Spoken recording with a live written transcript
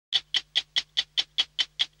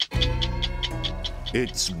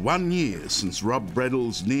It's 1 year since Rob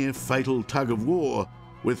Bredl's near-fatal tug-of-war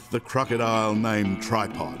with the crocodile named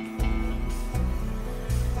Tripod.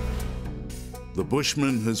 The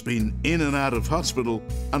Bushman has been in and out of hospital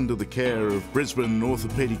under the care of Brisbane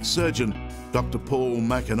orthopaedic surgeon Dr. Paul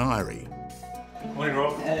McIntyre. Morning,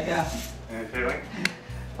 Rob. How you go? How you feeling?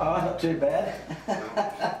 Oh, not too bad.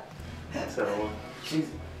 What's that all? She's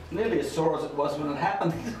nearly as sore as it was when it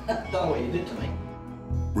happened. Don't know what you did to me.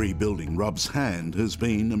 Rebuilding Rob's hand has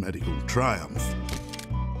been a medical triumph.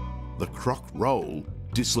 The croc roll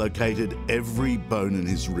dislocated every bone in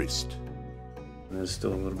his wrist. There's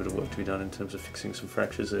still a little bit of work to be done in terms of fixing some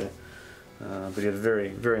fractures there, but he had a very,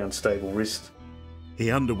 very unstable wrist.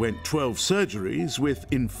 He underwent 12 surgeries with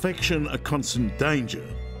infection a constant danger.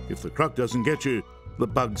 If the croc doesn't get you, the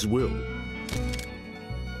bugs will.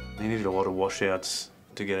 He needed a lot of washouts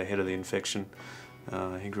to get ahead of the infection.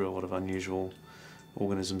 He grew a lot of unusual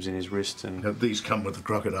organisms in his wrist. And Now, these come with the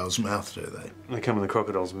crocodile's mouth, do they? they come in the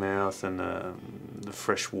crocodile's mouth and the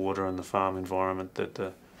fresh water and the farm environment that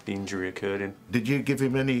the injury occurred in. Did you give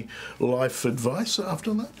him any life advice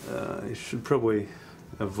after that? He should probably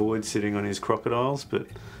avoid sitting on his crocodiles, but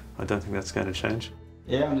I don't think that's going to change.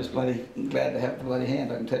 Yeah, I'm just bloody glad to have the bloody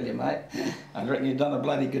hand, I can tell you, mate. I reckon you've done a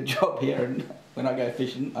bloody good job here, and when I go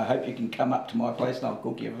fishing, I hope you can come up to my place and I'll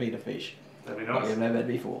cook you a feed of fish. That'd be Like nice. you've never had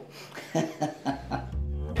before.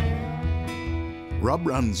 Rob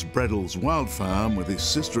runs Bredl's wild farm with his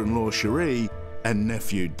sister-in-law Cherie and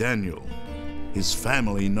nephew Daniel. His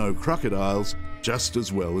family know crocodiles just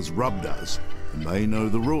as well as Rob does, and they know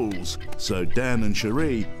the rules, so Dan and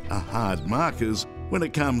Cherie are hard markers when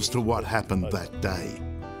it comes to what happened that day.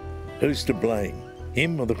 Who's to blame,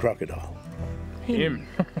 him or the crocodile? Him.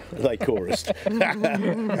 They chorused.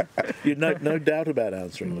 You no doubt about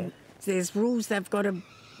answering that. There's rules they've got to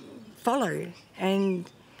follow, and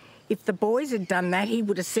if the boys had done that, he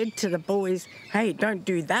would have said to the boys, hey, don't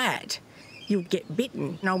do that, you'll get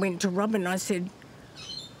bitten. And I went to Rob and I said,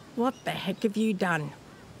 what the heck have you done?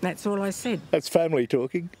 That's all I said. That's family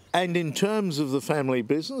talking. And in terms of the family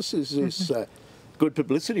business, is this good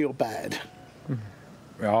publicity or bad?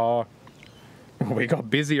 Oh, we got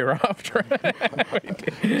busier after it.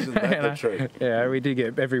 Isn't that the truth? Yeah, we did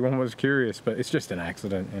get, everyone was curious, but it's just an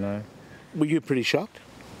accident, you know. Were you pretty shocked?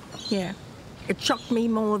 Yeah. It shocked me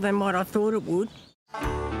more than what I thought it would. You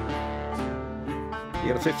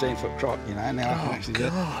got a 15-foot croc, you know, now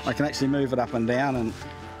I can actually move it up and down, and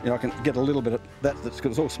you know, I can get a little bit of that. It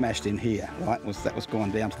was all smashed in here, right? That was gone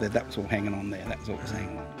down to there. That was all hanging on there. That was all was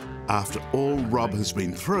hanging on. After all Rob has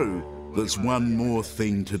been through, there's one more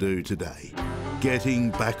thing to do today. Getting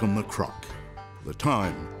back on the croc. The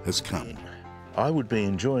time has come. I would be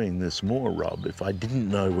enjoying this more, Rob, if I didn't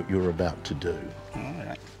know what you're about to do. All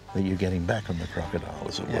right. That you're getting back on the crocodile,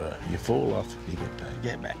 as it were. You fall off, you get back.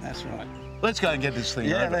 Get back, that's right. Let's go and get this thing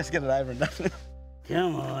Yeah, over. let's get it over and done with.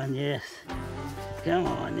 Come on, yes. Come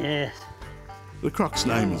on, yes. The croc's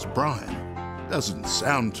name is Brian. Doesn't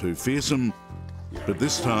sound too fearsome, but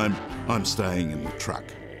this time I'm staying in the truck.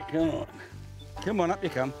 Come on. Come on, up you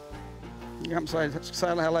come. You come say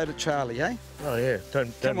hello to Charlie, eh? Oh, yeah,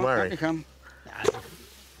 don't Come on, worry. up you come.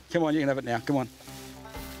 Come on, you can have it now, come on.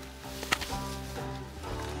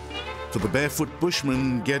 For the Barefoot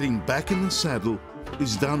Bushman, getting back in the saddle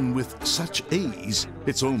is done with such ease,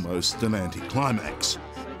 it's almost an anticlimax.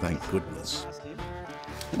 Thank goodness.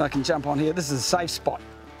 And I can jump on here. This is a safe spot.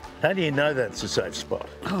 How do you know that's a safe spot?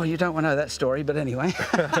 Oh, you don't want to know that story, but anyway.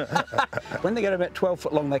 When they get about 12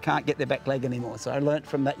 foot long, they can't get their back leg anymore. So I learnt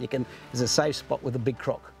from that there's a safe spot with a big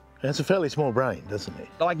croc. It's a fairly small brain, doesn't it?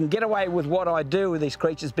 I can get away with what I do with these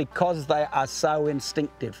creatures because they are so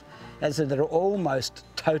instinctive. As I said, they're almost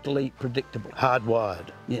totally predictable. Hardwired.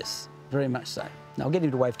 Yes, very much so. Now I'll get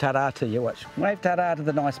him to wave ta-da to you, watch. Wave ta-da to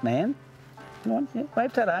the nice man. Come on, yeah,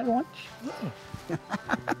 wave ta-da, go on.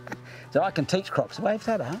 So I can teach crocs, wave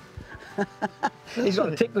ta-da. He's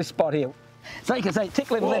got a ticklish spot here. So you can say,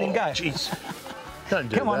 tickle him and let him go. Jeez. Don't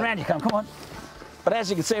do Come on, that. round you come on. But as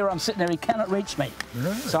you can see where I'm sitting there, he cannot reach me.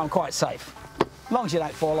 No. So I'm quite safe. As long as you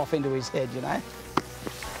don't fall off into his head, you know.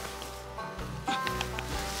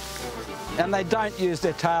 And they don't use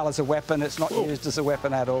their tail as a weapon. It's not used as a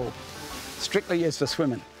weapon at all. Strictly used for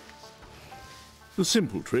swimming. The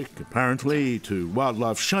simple trick, apparently, to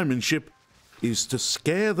wildlife showmanship is to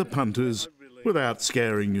scare the punters without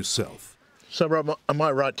scaring yourself. So, Rob, am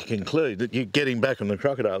I right to conclude that you getting back on the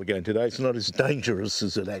crocodile again today is not as dangerous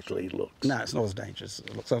as it actually looks? No, it's not as dangerous as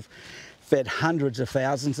it looks. I've fed hundreds of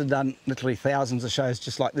thousands and done literally thousands of shows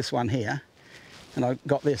just like this one here. And I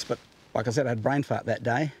got this, but like I said, I had brain fart that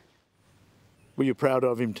day. Were you proud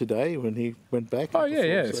of him today when he went back? Oh, yeah,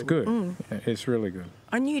 it's good. Yeah, it's really good.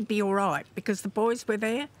 I knew he'd be all right because the boys were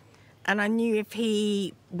there, and I knew if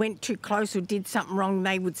he went too close or did something wrong,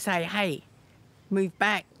 they would say, hey, move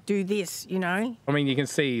back, do this, you know. I mean, you can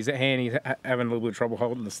see his hand, he's having a little bit of trouble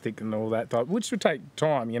holding the stick and all that type, which would take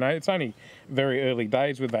time, you know. It's only very early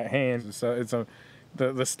days with that hand. So it's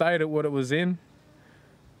the state of what it was in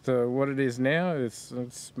to what it is now, it's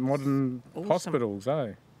modern hospitals,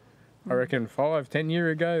 eh? I reckon 5-10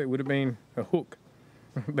 years ago it would have been a hook.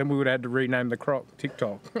 Then we would have had to rename the croc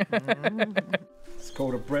TikTok. It's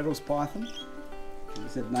called a Bredl's python.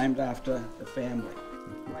 It's named after the family.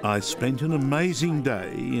 I spent an amazing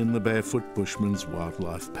day in the Barefoot Bushman's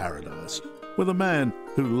wildlife paradise with a man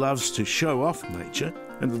who loves to show off nature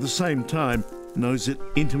and at the same time knows it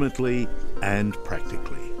intimately and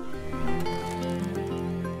practically.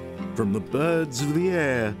 From the birds of the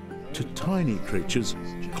air to tiny creatures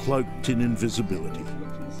cloaked in invisibility.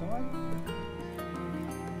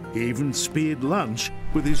 He even speared lunch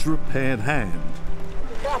with his repaired hand.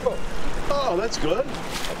 Oh, that's good.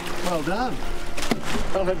 Well done.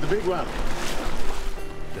 I'll have the big one.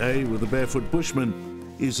 Day with the Barefoot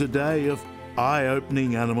Bushman is a day of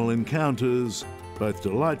eye-opening animal encounters, both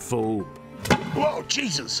delightful Whoa,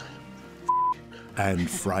 Jesus. and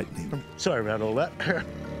frightening. Sorry about all that.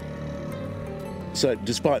 So,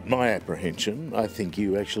 despite my apprehension, I think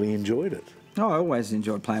you actually enjoyed it. Oh, I always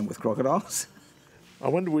enjoyed playing with crocodiles. I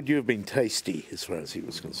wonder, would you have been tasty as far as he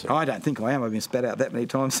was concerned? I don't think I am. I've been spat out that many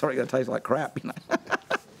times. Sorry, it tastes like crap, you know.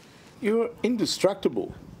 You're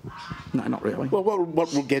indestructible. No, not really. Well,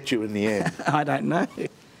 what will get you in the end? I don't know.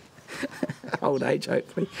 Old age,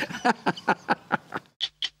 hopefully.